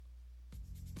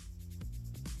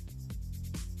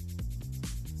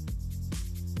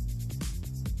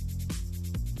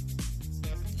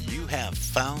have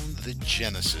found the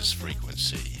Genesis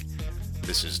frequency.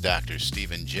 This is Dr.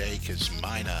 Stephen J.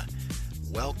 Kosmyna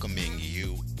welcoming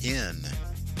you in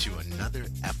to another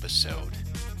episode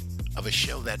of a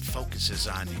show that focuses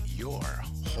on your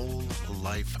whole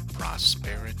life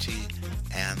prosperity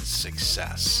and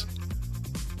success.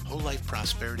 Whole life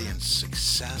prosperity and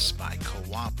success by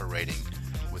cooperating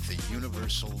with the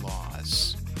universal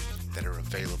laws that are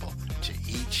available to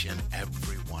each and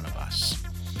every one of us.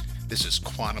 This is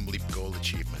Quantum Leap Goal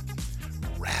Achievement,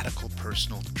 radical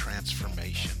personal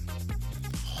transformation,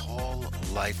 whole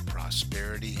life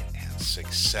prosperity and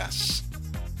success.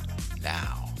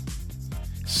 Now,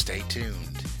 stay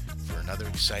tuned for another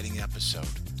exciting episode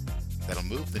that'll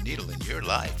move the needle in your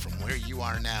life from where you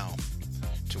are now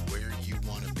to where you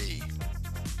want to be.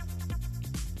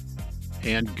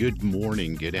 And good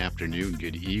morning, good afternoon,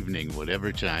 good evening,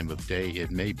 whatever time of day it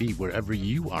may be, wherever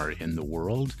you are in the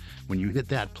world. When you hit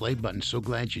that play button, so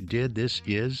glad you did. This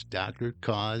is Dr.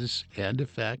 Cause and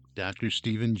Effect, Dr.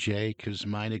 Stephen J.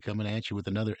 Kosmyna coming at you with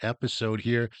another episode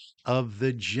here of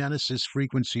the Genesis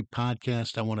Frequency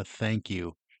Podcast. I want to thank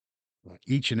you,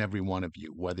 each and every one of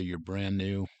you, whether you're brand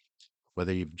new,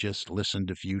 whether you've just listened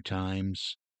a few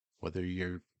times, whether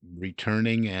you're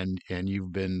returning and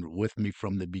you've been with me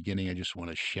from the beginning. I just want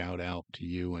to shout out to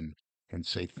you and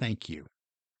say thank you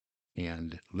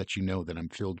and let you know that I'm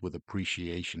filled with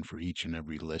appreciation for each and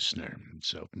every listener.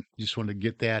 So just want to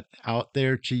get that out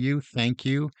there to you. Thank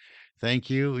you. Thank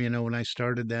you. You know, when I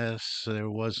started this, there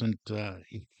wasn't,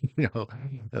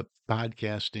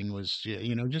 podcasting was,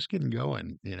 just getting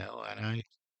going,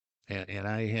 and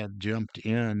I had jumped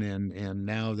in and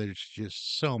now there's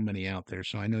just so many out there.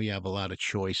 So I know you have a lot of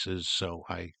choices. So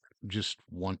I just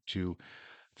want to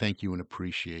thank you and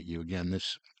appreciate you. Again,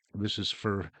 this is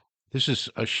for this is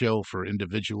a show for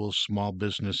individuals, small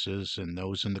businesses, and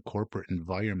those in the corporate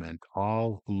environment,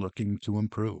 all looking to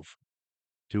improve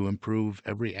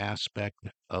every aspect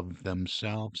of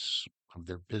themselves, of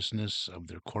their business, of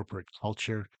their corporate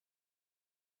culture,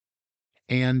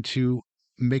 and to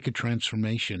make a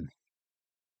transformation,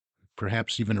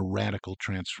 perhaps even a radical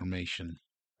transformation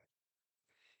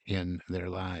in their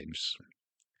lives.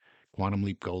 Quantum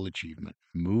leap goal achievement,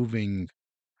 moving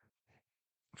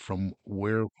from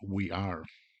where we are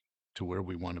to where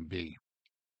we want to be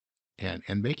and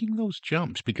making those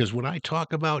jumps, because what I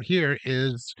talk about here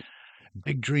is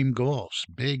big dream goals,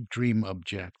 big dream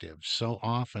objectives. So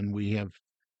often we have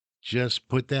just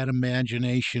put that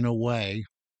imagination away.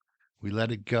 We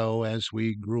let it go as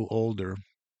we grew older.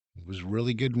 It was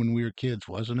really good when we were kids,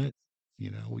 wasn't it?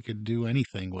 We could do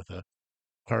anything with a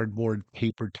cardboard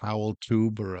paper towel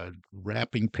tube or a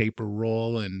wrapping paper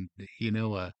roll and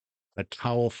a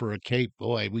towel for a cape.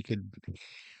 Boy, we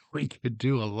could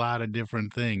do a lot of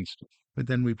different things, but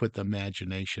then we put the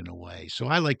imagination away. So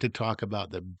I like to talk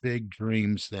about the big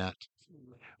dreams that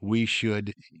we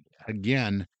should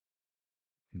again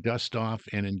dust off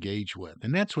and engage with,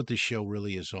 and that's what this show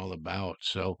really is all about.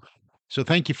 So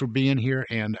thank you for being here,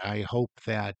 and I hope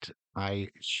that I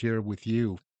share with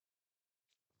you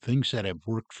things that have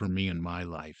worked for me in my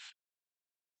life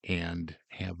and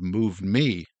have moved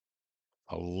me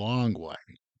a long way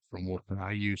from what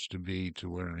I used to be to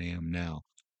where I am now.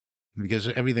 Because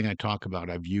everything I talk about,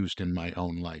 I've used in my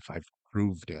own life. I've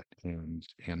proved it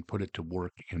and put it to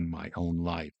work in my own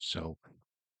life. So,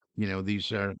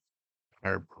 these are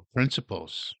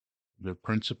principles. The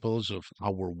principles of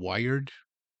how we're wired.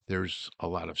 There's a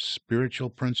lot of spiritual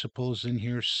principles in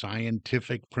here,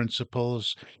 scientific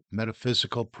principles,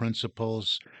 metaphysical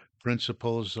principles,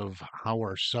 principles of how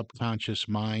our subconscious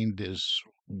mind is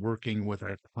working with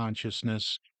our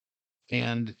consciousness.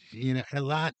 And, a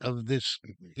lot of this,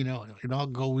 it all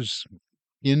goes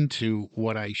into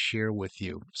what I share with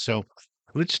you. So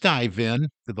let's dive in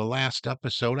to the last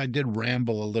episode. I did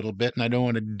ramble a little bit, and I don't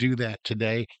want to do that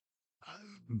today.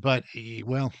 But,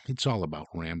 well, it's all about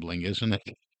rambling, isn't it?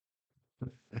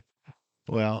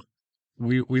 Well,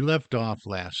 we left off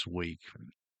last week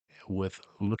with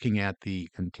looking at the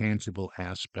intangible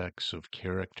aspects of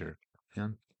character.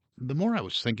 And the more I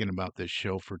was thinking about this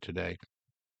show for today,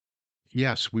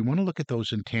 yes, we want to look at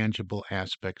those intangible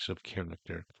aspects of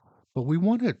character, but we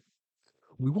want to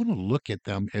look at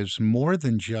them as more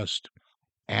than just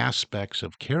aspects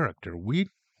of character. We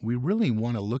really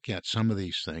want to look at some of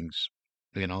these things,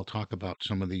 and I'll talk about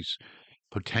some of these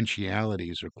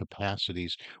potentialities or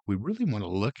capacities. We really want to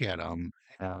look at them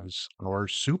as our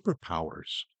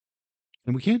superpowers.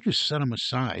 And we can't just set them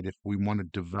aside if we want to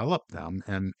develop them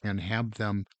and have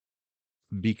them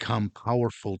become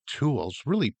powerful tools,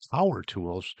 really power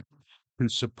tools to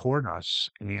support us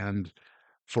and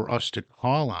for us to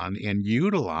call on and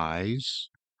utilize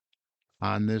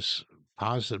on this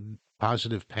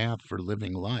positive path for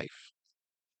living life.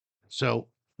 So,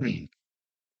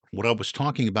 what I was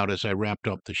talking about as I wrapped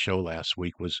up the show last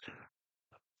week was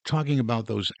talking about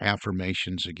those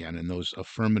affirmations again and those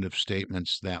affirmative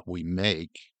statements that we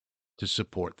make to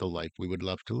support the life we would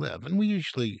love to live. And we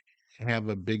usually have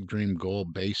a big dream goal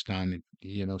based on,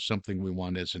 something we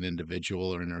want as an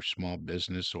individual or in our small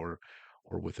business or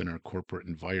within our corporate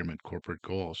environment, corporate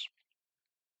goals.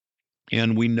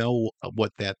 And we know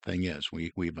what that thing is.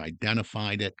 We've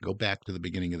identified it. Go back to the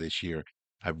beginning of this year.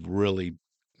 I've really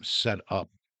set up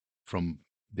from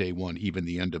day one, even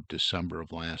the end of December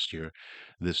of last year,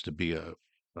 this to be a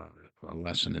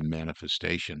lesson in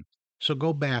manifestation. So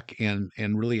go back and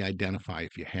really identify,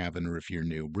 if you haven't or if you're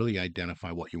new, really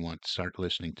identify what you want. Start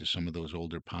listening to some of those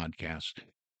older podcasts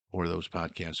or those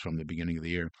podcasts from the beginning of the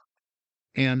year.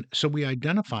 And so we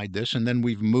identified this, and then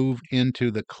we've moved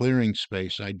into the clearing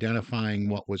space, identifying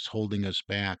what was holding us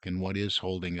back and what is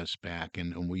holding us back.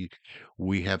 And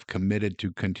we have committed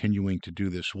to continuing to do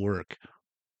this work.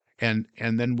 And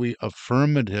then we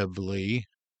affirmatively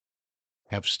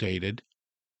have stated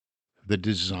the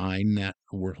design that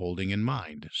we're holding in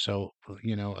mind. So,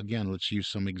 again, let's use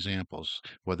some examples,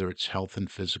 whether it's health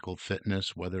and physical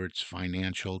fitness, whether it's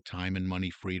financial, time and money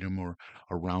freedom, or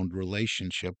around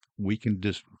relationship, we can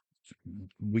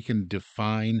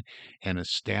define and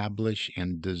establish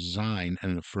and design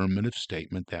an affirmative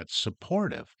statement that's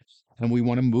supportive. And we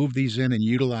want to move these in and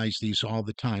utilize these all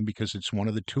the time because it's one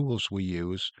of the tools we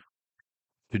use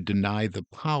to deny the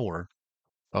power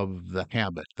of the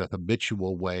habit, the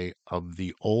habitual way of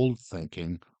the old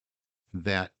thinking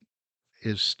that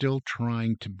is still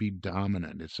trying to be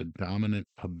dominant. It's a dominant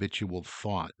habitual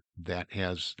thought that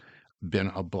has been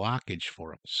a blockage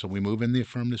for us. So we move in the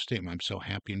affirmative statement. I'm so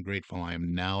happy and grateful. I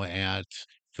am now at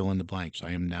fill in the blanks.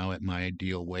 I am now at my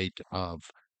ideal weight of,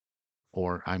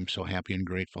 or I'm so happy and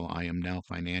grateful. I am now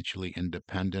financially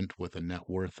independent with a net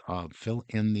worth of, fill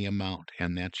in the amount.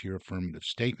 And that's your affirmative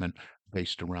statement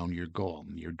based around your goal,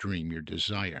 your dream, your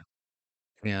desire.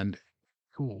 And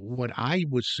what I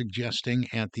was suggesting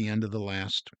at the end of the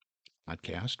last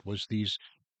podcast was these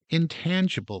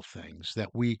intangible things that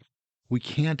we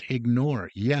can't ignore.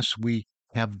 Yes, we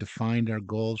have defined our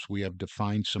goals, we have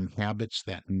defined some habits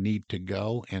that need to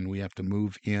go, and we have to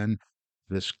move in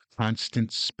this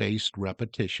constant spaced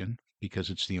repetition because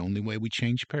it's the only way we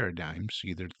change paradigms,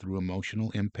 either through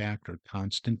emotional impact or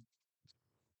constant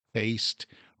spaced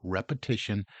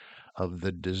repetition of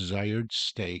the desired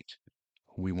state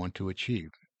we want to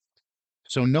achieve.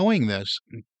 So knowing this,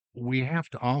 we have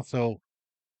to also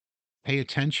pay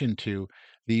attention to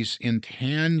these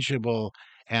intangible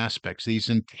aspects, these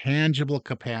intangible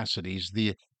capacities,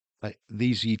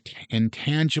 these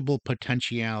intangible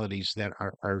potentialities that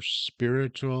are our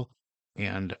spiritual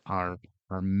and our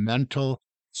mental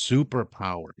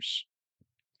superpowers.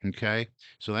 Okay,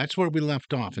 so that's where we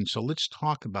left off, and so let's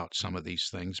talk about some of these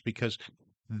things because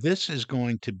this is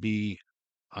going to be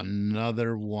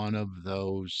another one of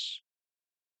those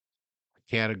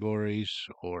categories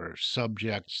or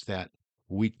subjects that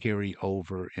we carry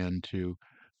over into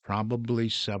probably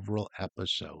several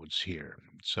episodes here.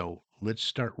 So let's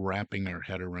start wrapping our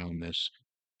head around this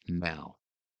now.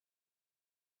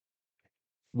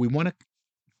 We want to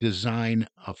design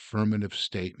affirmative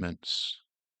statements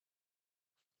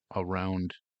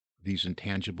around these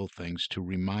intangible things to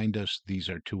remind us these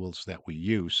are tools that we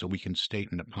use so we can state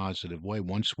in a positive way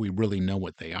once we really know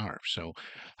what they are. So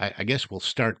I guess we'll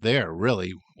start there,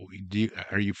 really.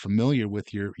 Are you familiar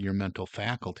with your mental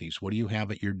faculties? What do you have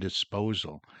at your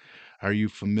disposal? Are you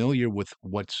familiar with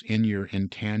what's in your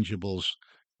intangibles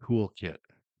toolkit,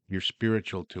 your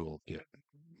spiritual toolkit,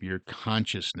 your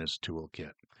consciousness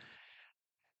toolkit?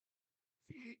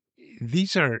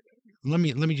 These are, let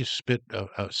me just spit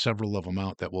several of them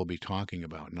out that we'll be talking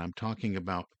about. And I'm talking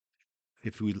about,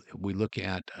 if we look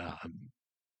at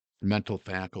mental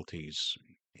faculties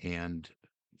and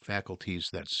faculties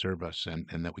that serve us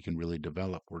and that we can really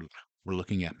develop, we're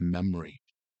looking at memory,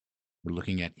 we're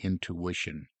looking at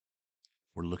intuition,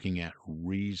 we're looking at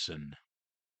reason,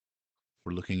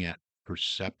 we're looking at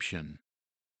perception,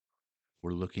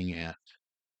 we're looking at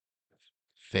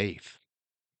faith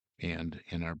and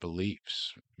in our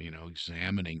beliefs,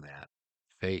 examining that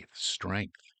faith,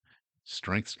 strength.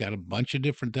 Strength's got a bunch of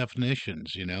different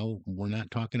definitions. We're not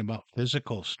talking about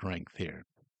physical strength here.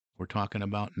 We're talking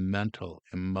about mental,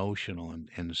 emotional,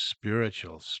 and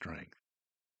spiritual strength.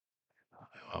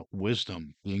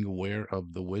 Wisdom, being aware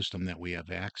of the wisdom that we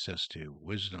have access to,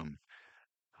 wisdom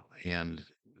and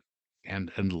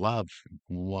and love,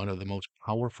 one of the most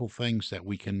powerful things that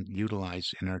we can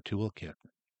utilize in our toolkit.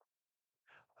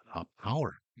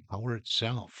 power, power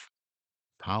itself,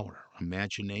 power,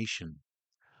 imagination,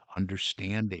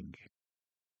 understanding,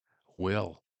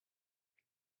 will,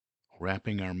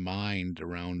 wrapping our mind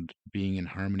around being in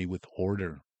harmony with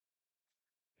order,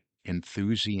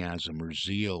 enthusiasm or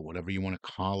zeal, whatever you want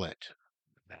to call it.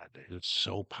 That is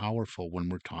so powerful when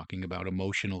we're talking about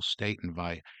emotional state and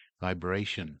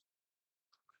vibration,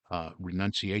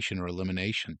 renunciation or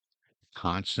elimination.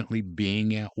 Constantly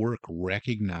being at work,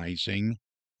 recognizing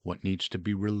what needs to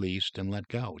be released and let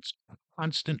go. It's a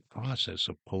constant process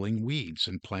of pulling weeds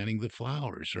and planting the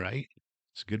flowers, right?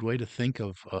 It's a good way to think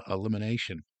of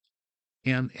elimination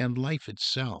and life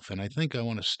itself. And I think I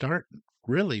want to start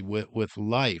really with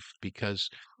life because,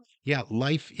 yeah,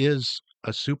 life is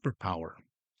a superpower.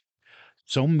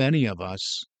 So many of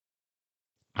us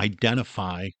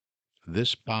identify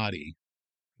this body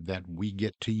that we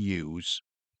get to use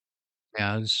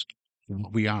as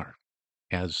what we are,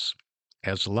 as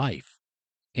life.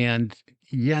 And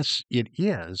yes, it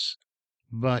is,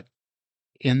 but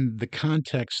in the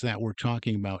context that we're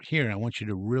talking about here, I want you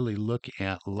to really look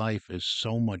at life as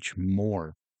so much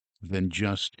more than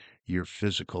just your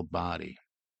physical body.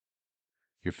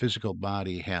 Your physical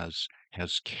body has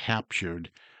captured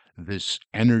this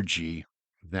energy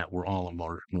that we're all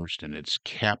immersed in. It's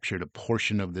captured a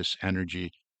portion of this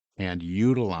energy and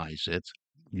utilizes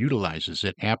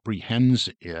it, apprehends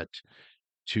it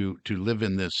to live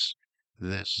in this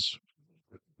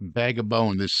bag of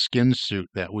bone, this skin suit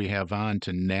that we have on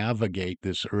to navigate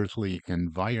this earthly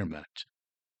environment.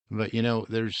 But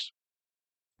there's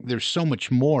so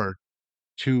much more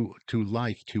to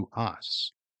life to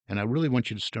us. And I really want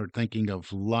you to start thinking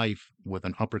of life with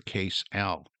an uppercase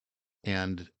L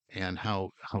and how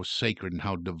sacred and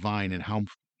how divine and how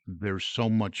there's so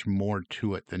much more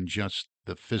to it than just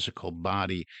the physical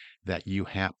body that you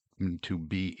happen to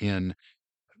be in,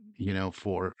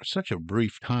 for such a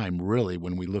brief time, really,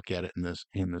 when we look at it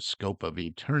in the scope of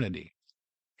eternity.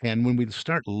 And when we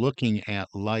start looking at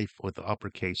life with the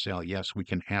uppercase L, yes, we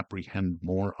can apprehend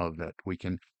more of it. We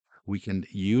can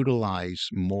utilize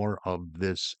more of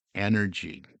this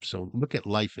energy. So look at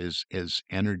life as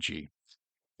energy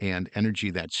and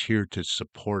energy that's here to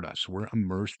support us. We're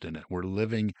immersed in it. We're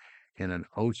living in an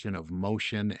ocean of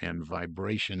motion and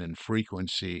vibration and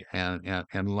frequency,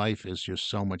 and life is just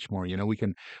so much more. We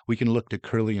can look to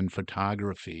Kirlian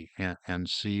photography and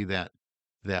see that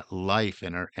life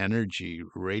and our energy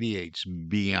radiates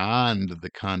beyond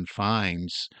the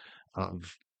confines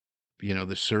of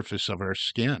the surface of our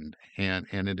skin, and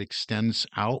it extends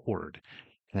outward,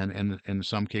 and in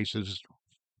some cases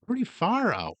pretty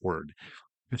far outward.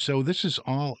 And so this is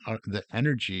all the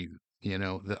energy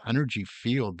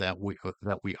field that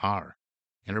we are,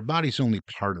 and our body's only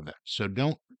part of it. So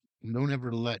don't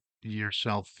ever let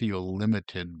yourself feel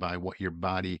limited by what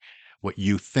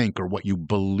you think or what you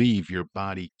believe your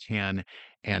body can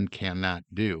and cannot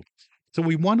do. So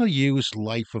we want to use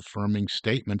life affirming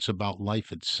statements about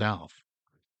life itself,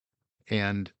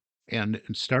 and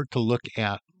start to look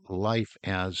at life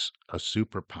as a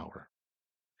superpower.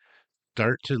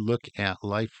 Start to look at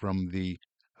life from the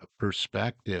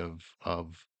perspective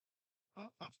of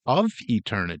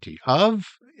eternity, of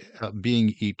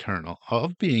being eternal,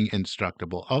 of being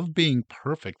instructible, of being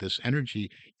perfect. This energy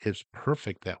is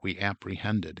perfect that we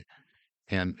apprehended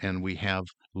and we have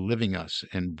living us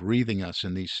and breathing us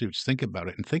in these suits. Think about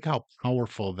it and think how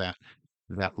powerful that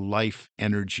life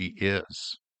energy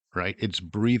is, right? It's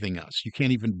breathing us. You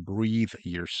can't even breathe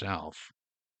yourself.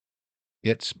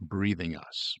 It's breathing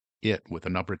us. It with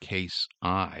an uppercase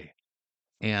I.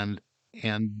 And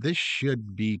this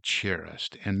should be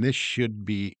cherished and this should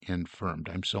be affirmed.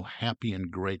 I'm so happy and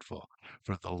grateful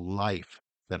for the life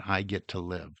that I get to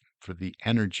live, for the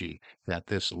energy that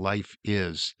this life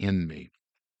is in me.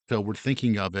 So we're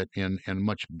thinking of it in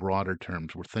much broader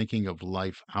terms. We're thinking of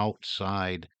life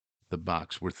outside the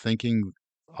box. We're thinking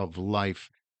of life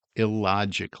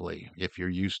illogically. If you're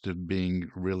used to being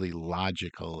really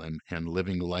logical and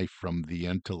living life from the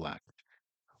intellect,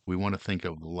 we want to think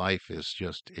of life as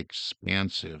just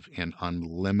expansive and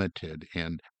unlimited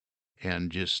and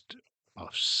just a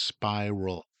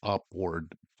spiral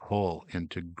upward pull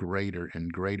into greater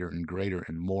and greater and greater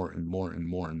and more and more and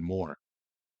more and more.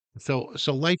 So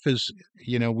life is,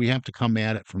 we have to come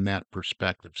at it from that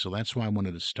perspective. So that's why I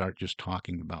wanted to start just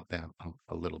talking about that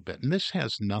a little bit. And this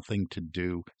has nothing to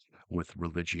do with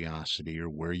religiosity or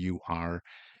where you are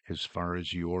as far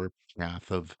as your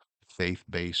path of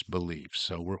faith-based beliefs.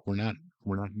 So we're not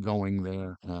going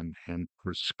there and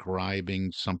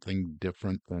prescribing something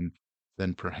different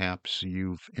than perhaps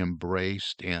you've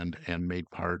embraced and made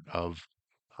part of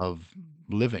of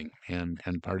living and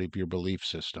part of your belief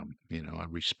system. I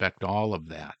respect all of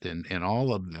that. And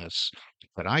all of this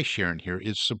that I share in here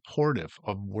is supportive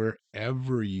of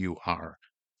wherever you are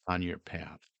on your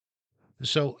path.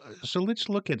 So let's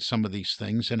look at some of these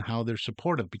things and how they're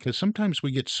supportive, because sometimes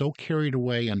we get so carried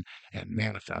away and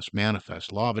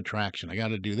manifest, law of attraction. I got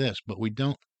to do this, but we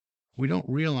don't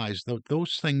realize that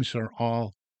those things are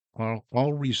all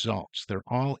results. They're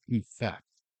all effect,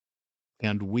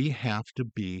 and we have to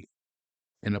be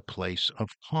in a place of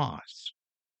pause.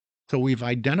 So we've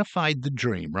identified the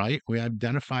dream, right? We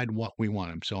identified what we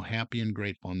want. I'm so happy and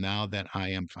grateful now that I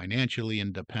am financially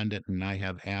independent and I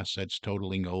have assets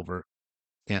totaling over.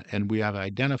 And we have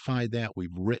identified that.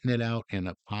 We've written it out in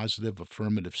a positive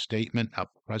affirmative statement, a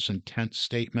present tense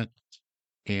statement,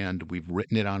 and we've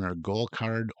written it on our goal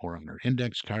card or on our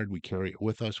index card. We carry it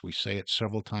with us. We say it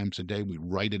several times a day. We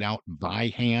write it out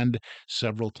by hand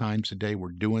several times a day.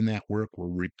 We're doing that work. We're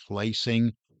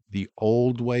replacing the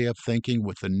old way of thinking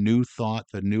with the new thought,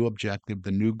 the new objective,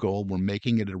 the new goal. We're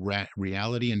making it a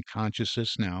reality and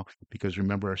consciousness now, because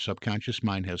remember, our subconscious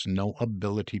mind has no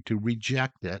ability to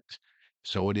reject it.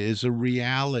 So it is a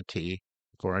reality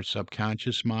for our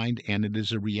subconscious mind, and it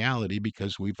is a reality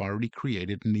because we've already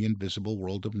created in the invisible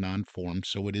world of non-form,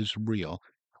 so it is real.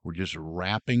 We're just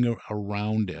wrapping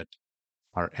around it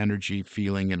our energy,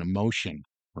 feeling, and emotion,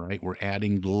 right? We're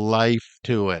adding life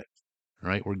to it,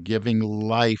 right? We're giving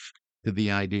life to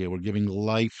the idea. We're giving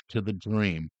life to the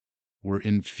dream. We're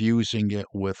infusing it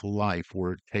with life.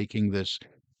 We're taking this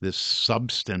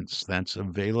substance that's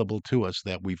available to us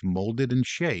that we've molded and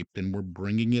shaped, and we're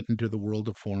bringing it into the world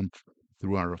of form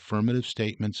through our affirmative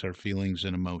statements, our feelings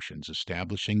and emotions,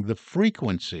 establishing the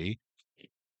frequency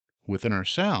within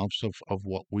ourselves of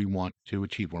what we want to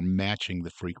achieve. We're matching the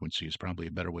frequency is probably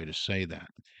a better way to say that.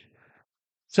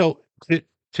 So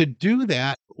to do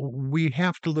that, we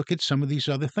have to look at some of these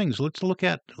other things. Let's look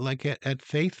at at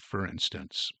faith, for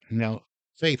instance. Now,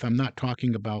 faith, I'm not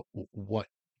talking about what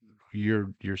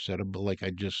your set of, like I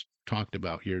just talked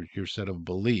about, your set of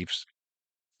beliefs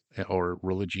or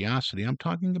religiosity. I'm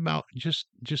talking about just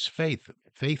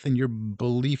faith in your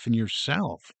belief in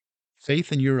yourself,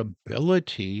 faith in your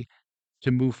ability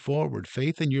to move forward,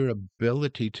 faith in your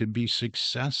ability to be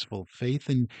successful, faith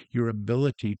in your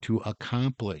ability to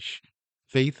accomplish,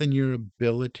 faith in your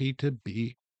ability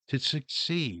to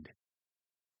succeed.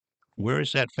 Where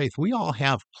is that faith? We all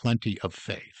have plenty of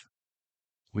faith.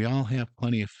 We all have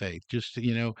plenty of faith. Just,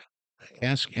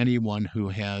 ask anyone who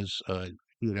has a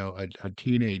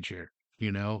teenager,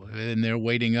 and they're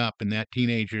waiting up and that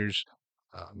teenager's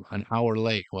an hour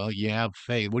late. Well, you have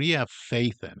faith. What do you have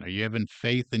faith in? Are you having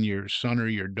faith in your son or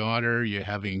your daughter? Are you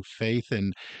having faith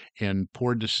in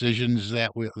poor decisions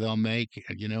that they'll make?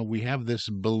 We have this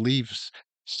beliefs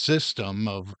system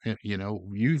of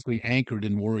usually anchored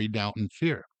in worry, doubt, and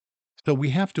fear. So we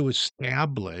have to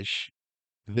establish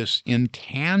this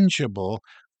intangible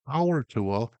power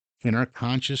tool in our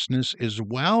consciousness as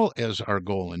well as our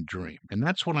goal and dream. And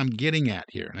that's what I'm getting at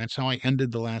here. And that's how I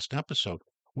ended the last episode.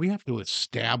 We have to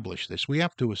establish this. We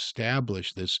have to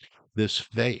establish this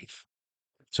faith.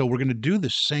 So we're going to do the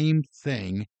same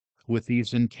thing with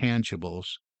these intangibles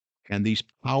and these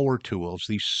power tools,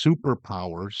 these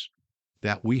superpowers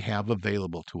that we have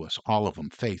available to us, all of them: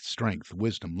 faith, strength,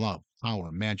 wisdom, love, power,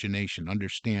 imagination,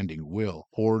 understanding, will,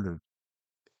 order,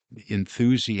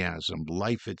 enthusiasm,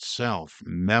 life itself,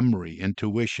 memory,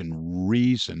 intuition,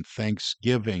 reason,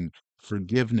 thanksgiving,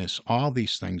 forgiveness, all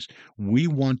these things we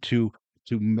want to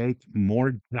make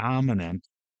more dominant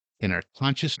in our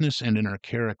consciousness and in our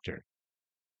character.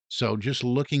 So just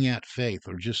looking at faith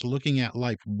or just looking at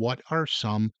life, what are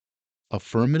some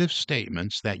affirmative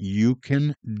statements that you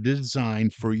can design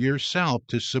for yourself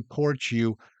to support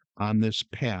you on this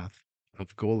path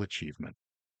of goal achievement?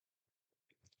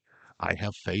 I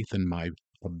have faith in my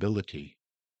ability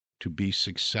to be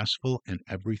successful in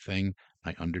everything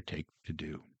I undertake to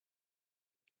do.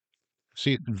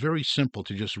 See, it's very simple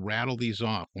to just rattle these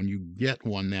off. When you get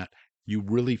one that you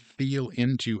really feel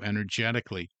into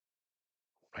energetically,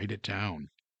 write it down,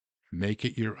 make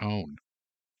it your own,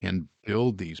 and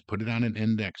build these. Put it on an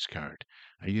index card.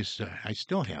 I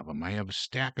still have them. I have a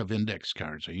stack of index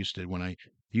cards. When I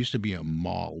used to be a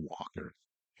mall walker,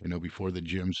 before the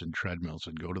gyms and treadmills.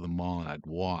 I'd go to the mall and I'd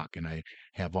walk, and I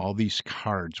have all these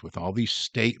cards with all these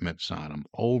statements on them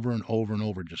over and over and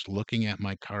over, just looking at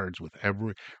my cards with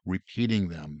repeating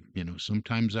them,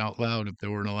 sometimes out loud if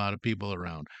there weren't a lot of people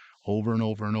around, over and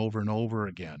over and over and over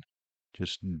again,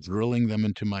 just drilling them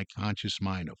into my conscious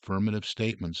mind, affirmative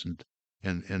statements,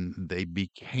 and they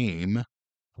became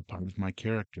a part of my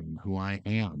character and who I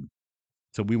am.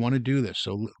 So we want to do this.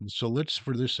 So let's,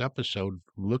 for this episode,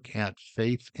 look at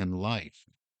faith in life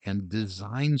and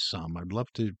design some. I'd love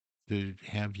to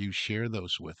have you share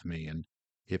those with me. And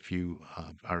if you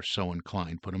are so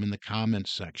inclined, put them in the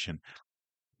comments section.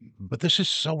 But this is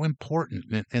so important.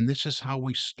 And this is how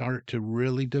we start to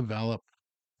really develop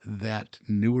that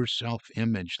newer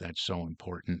self-image that's so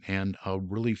important, and a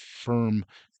really firm,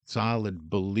 solid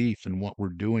belief in what we're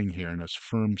doing here, and a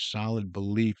firm, solid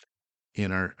belief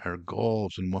in our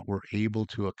goals and what we're able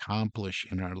to accomplish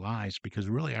in our lives, because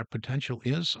really our potential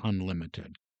is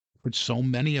unlimited. But so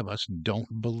many of us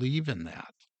don't believe in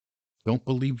that, don't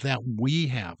believe that we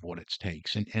have what it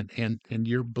takes. And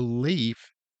your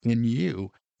belief in you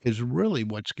is really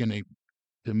what's going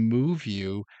to move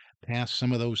you past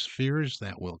some of those fears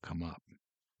that will come up.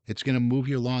 It's going to move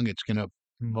you along. It's going to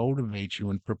motivate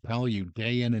you and propel you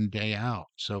day in and day out.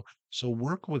 So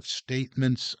work with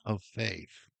statements of faith.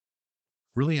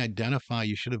 Really identify,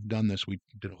 you should have done this. We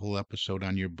did a whole episode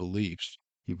on your beliefs.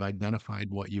 You've identified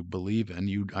what you believe in.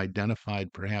 You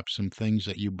identified perhaps some things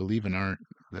that you believe in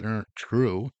that aren't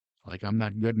true. Like, I'm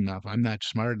not good enough, I'm not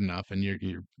smart enough, and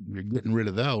you're getting rid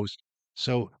of those.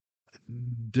 So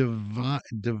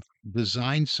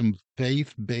design some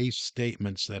faith-based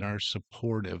statements that are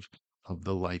supportive of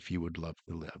the life you would love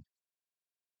to live.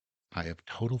 I have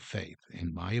total faith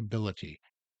in my ability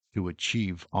to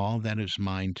achieve all that is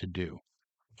mine to do.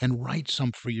 And write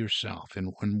some for yourself,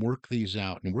 and work these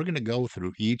out. And we're going to go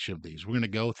through each of these. We're going to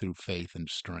go through faith and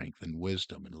strength and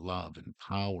wisdom and love and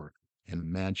power and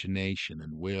imagination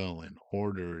and will and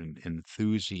order and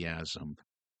enthusiasm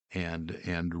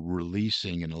and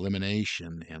releasing and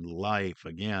elimination and life.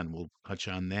 Again, we'll touch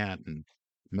on that, and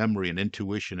memory and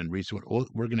intuition and reason.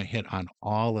 We're going to hit on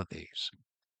all of these.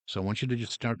 So I want you to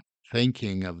just start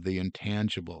thinking of the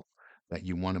intangible that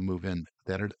you want to move in,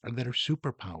 that are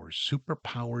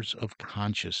superpowers of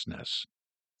consciousness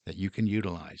that you can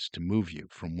utilize to move you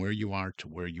from where you are to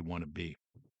where you want to be.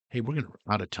 Hey, we're going to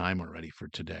run out of time already for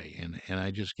today, and I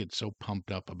just get so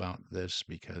pumped up about this,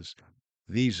 because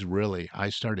these really, I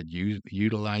started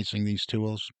utilizing these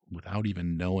tools without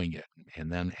even knowing it. And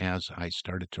then as I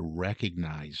started to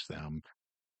recognize them,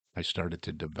 I started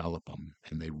to develop them,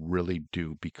 and they really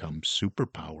do become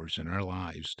superpowers in our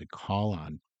lives to call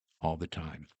on all the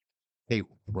time. Hey,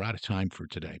 we're out of time for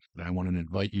today, but I want to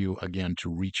invite you again to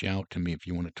reach out to me if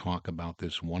you want to talk about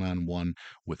this one on one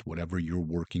with whatever you're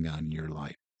working on in your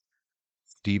life.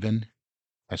 Stephen,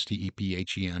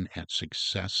 Stephen at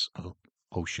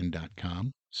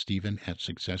successocean.com. Stephen at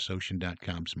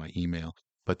successocean.com is my email.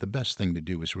 But the best thing to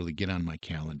do is really get on my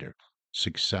calendar,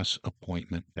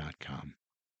 successappointment.com.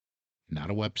 Not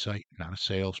a website, not a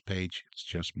sales page. It's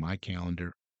just my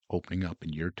calendar opening up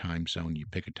in your time zone. You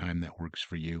pick a time that works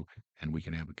for you, and we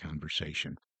can have a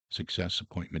conversation.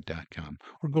 Successappointment.com.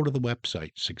 Or go to the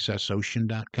website,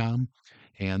 successocean.com,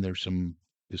 and there's some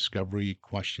discovery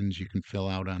questions you can fill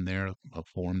out on there, a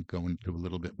form going into a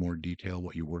little bit more detail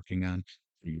what you're working on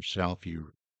for yourself,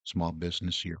 your small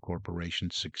business, your corporation,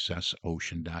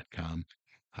 successocean.com.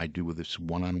 I do this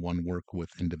one-on-one work with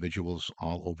individuals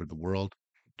all over the world,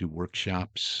 do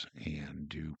workshops and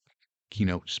do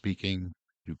keynote speaking,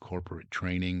 do corporate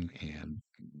training, and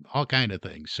all kind of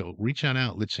things. So reach on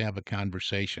out. Let's have a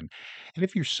conversation. And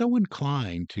if you're so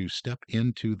inclined to step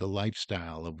into the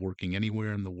lifestyle of working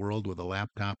anywhere in the world with a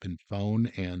laptop and phone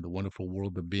and the wonderful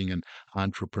world of being an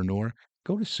entrepreneur,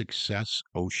 go to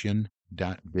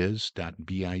successocean.biz,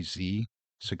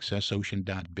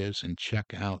 successocean.biz, and check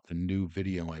out the new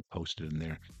video I posted in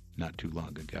there not too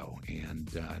long ago, and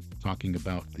talking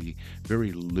about the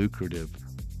very lucrative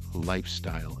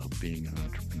lifestyle of being an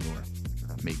entrepreneur.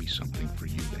 Maybe something for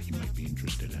you that you might be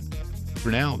interested in.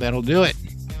 For now, that'll do it.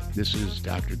 This is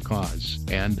Dr. Cause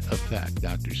and Effect,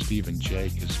 Dr. Stephen J.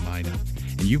 Kosmyna,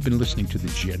 and you've been listening to the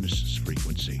Genesis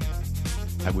Frequency.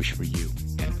 I wish for you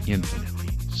an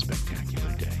infinitely spectacular